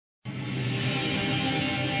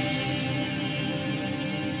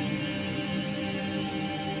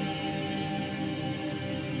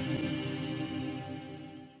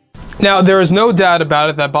Now, there is no doubt about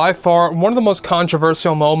it that by far one of the most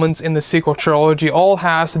controversial moments in the sequel trilogy all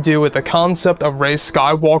has to do with the concept of Rey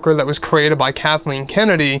Skywalker that was created by Kathleen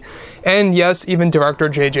Kennedy, and yes, even director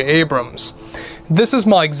J.J. Abrams. This is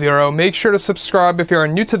Mike Zero. Make sure to subscribe if you are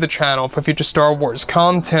new to the channel for future Star Wars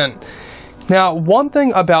content. Now, one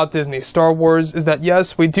thing about Disney Star Wars is that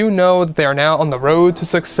yes, we do know that they are now on the road to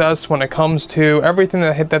success when it comes to everything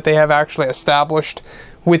that they have actually established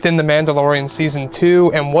within The Mandalorian Season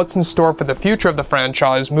 2 and what's in store for the future of the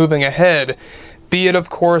franchise moving ahead, be it of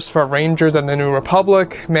course for Rangers and the New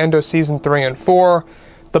Republic, Mando Season 3 and 4,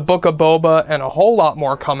 The Book of Boba, and a whole lot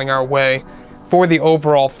more coming our way for the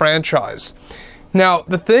overall franchise. Now,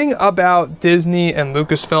 the thing about Disney and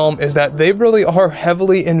Lucasfilm is that they really are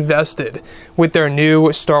heavily invested with their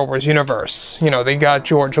new Star Wars universe. You know, they got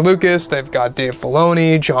George Lucas, they've got Dave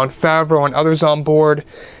Filoni, Jon Favreau, and others on board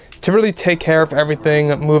to really take care of everything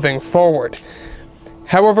moving forward.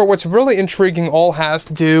 However, what's really intriguing all has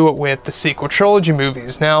to do with the sequel trilogy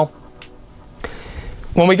movies. Now,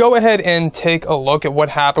 when we go ahead and take a look at what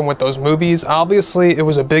happened with those movies, obviously it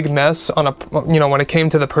was a big mess on when it came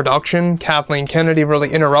to the production. Kathleen Kennedy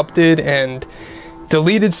really interrupted and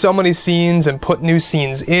deleted so many scenes and put new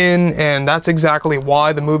scenes in, and that's exactly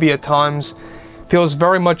why the movie at times feels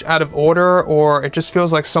very much out of order, or it just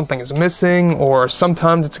feels like something is missing, or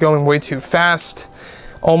sometimes it's going way too fast,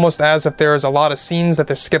 almost as if there's a lot of scenes that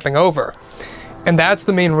they're skipping over. And that's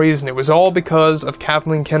the main reason. It was all because of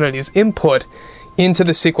Kathleen Kennedy's input into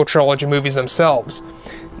the sequel trilogy movies themselves.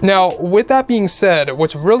 Now, with that being said,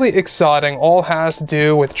 what's really exciting all has to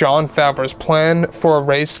do with Jon Favreau's plan for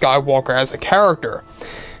Rey Skywalker as a character.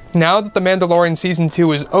 Now that The Mandalorian Season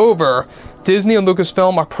 2 is over, Disney and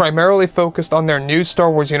Lucasfilm are primarily focused on their new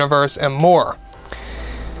Star Wars universe and more.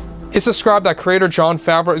 It's described that creator Jon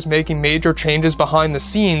Favreau is making major changes behind the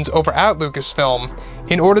scenes over at Lucasfilm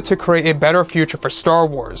in order to create a better future for Star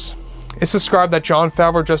Wars. It's described that Jon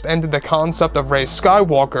Favreau just ended the concept of Rey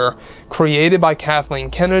Skywalker, created by Kathleen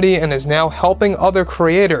Kennedy, and is now helping other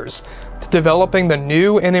creators to developing the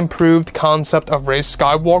new and improved concept of Rey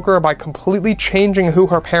Skywalker by completely changing who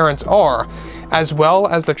her parents are, as well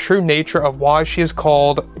as the true nature of why she is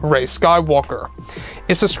called Rey Skywalker.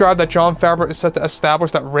 It's described that Jon Favreau is set to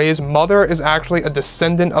establish that Rey's mother is actually a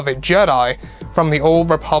descendant of a Jedi from the Old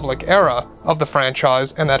Republic era of the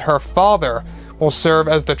franchise, and that her father will serve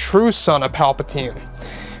as the true son of Palpatine.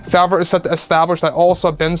 Favreau is set to establish that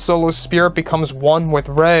also Ben Solo's spirit becomes one with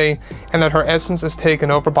Rey, and that her essence is taken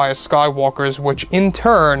over by a Skywalker's, which in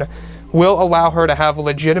turn will allow her to have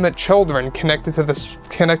legitimate children connected to the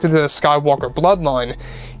Skywalker bloodline,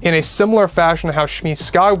 in a similar fashion to how Shmi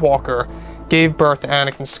Skywalker gave birth to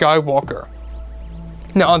Anakin Skywalker.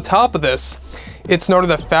 Now, on top of this, it's noted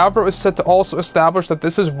that Favreau is set to also establish that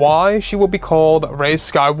this is why she will be called Rey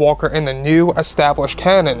Skywalker in the new established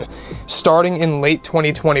canon, starting in late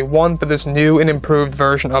 2021 for this new and improved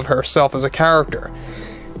version of herself as a character.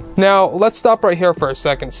 Now, let's stop right here for a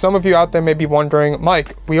second. Some of you out there may be wondering,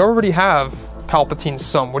 Mike, we already have Palpatine's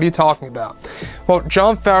son. What are you talking about? Well,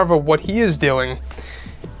 Jon Favreau, what he is doing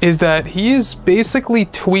is that he is basically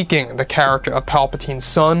tweaking the character of Palpatine's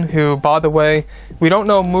son, who, by the way, we don't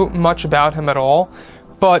know much about him at all,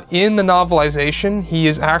 but in the novelization, he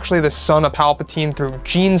is actually the son of Palpatine through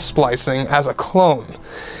gene splicing as a clone.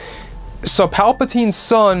 So Palpatine's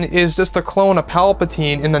son is just a clone of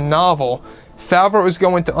Palpatine in the novel. Favreau is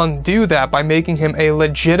going to undo that by making him a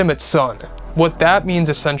legitimate son. What that means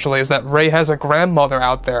essentially is that Rey has a grandmother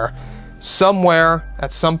out there. Somewhere,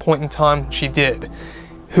 at some point in time, she did.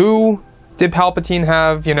 Who did Palpatine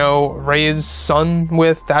have, Rey's son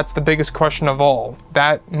with? That's the biggest question of all.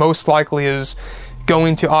 That most likely is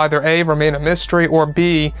going to either A, remain a mystery, or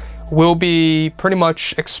B, will be pretty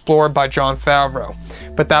much explored by Jon Favreau.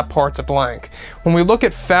 But that part's a blank. When we look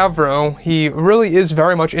at Favreau, he really is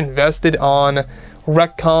very much invested on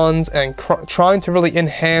retcons and trying to really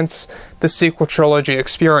enhance the sequel trilogy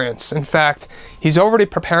experience. In fact, he's already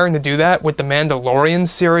preparing to do that with the Mandalorian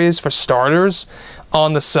series for starters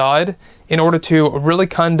on the side in order to really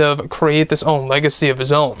kind of create this own legacy of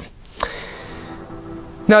his own.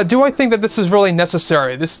 Now, do I think that this is really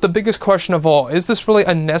necessary? This is the biggest question of all. Is this really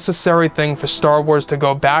a necessary thing for Star Wars to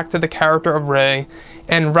go back to the character of Rey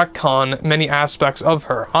and retcon many aspects of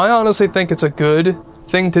her? I honestly think it's a good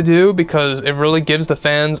thing to do because it really gives the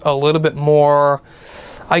fans a little bit more,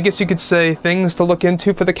 I guess you could say, things to look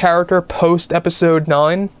into for the character post Episode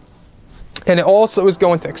 9. And it also is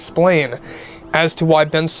going to explain as to why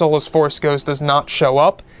Ben Solo's Force Ghost does not show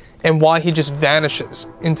up and why he just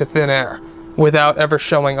vanishes into thin air without ever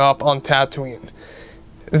showing up on Tatooine.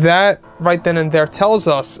 That, right then and there, tells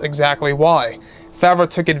us exactly why. Favreau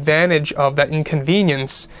took advantage of that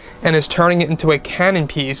inconvenience and is turning it into a canon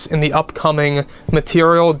piece in the upcoming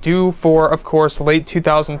material due for, of course, late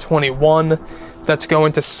 2021. That's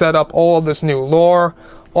going to set up all of this new lore,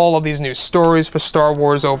 all of these new stories for Star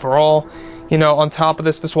Wars overall. You know, on top of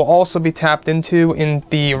this, this will also be tapped into in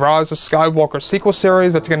the Rise of Skywalker sequel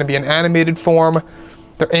series. That's going to be an animated form.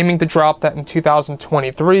 They're aiming to drop that in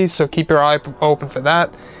 2023, so keep your eye open for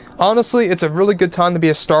that. Honestly, it's a really good time to be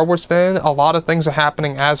a Star Wars fan. A lot of things are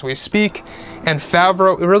happening as we speak, and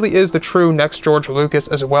Favreau really is the true next George Lucas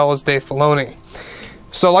as well as Dave Filoni.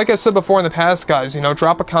 So like I said before in the past, guys, you know,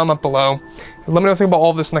 drop a comment below. Let me know what you think about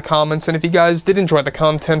all of this in the comments, and if you guys did enjoy the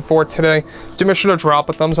content for today, do make sure to drop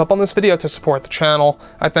a thumbs up on this video to support the channel.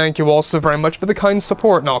 I thank you all so very much for the kind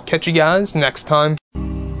support, and I'll catch you guys next time.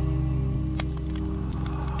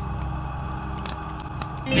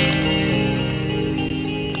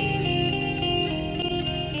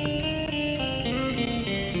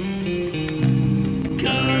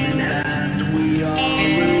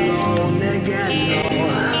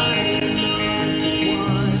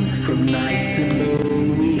 From night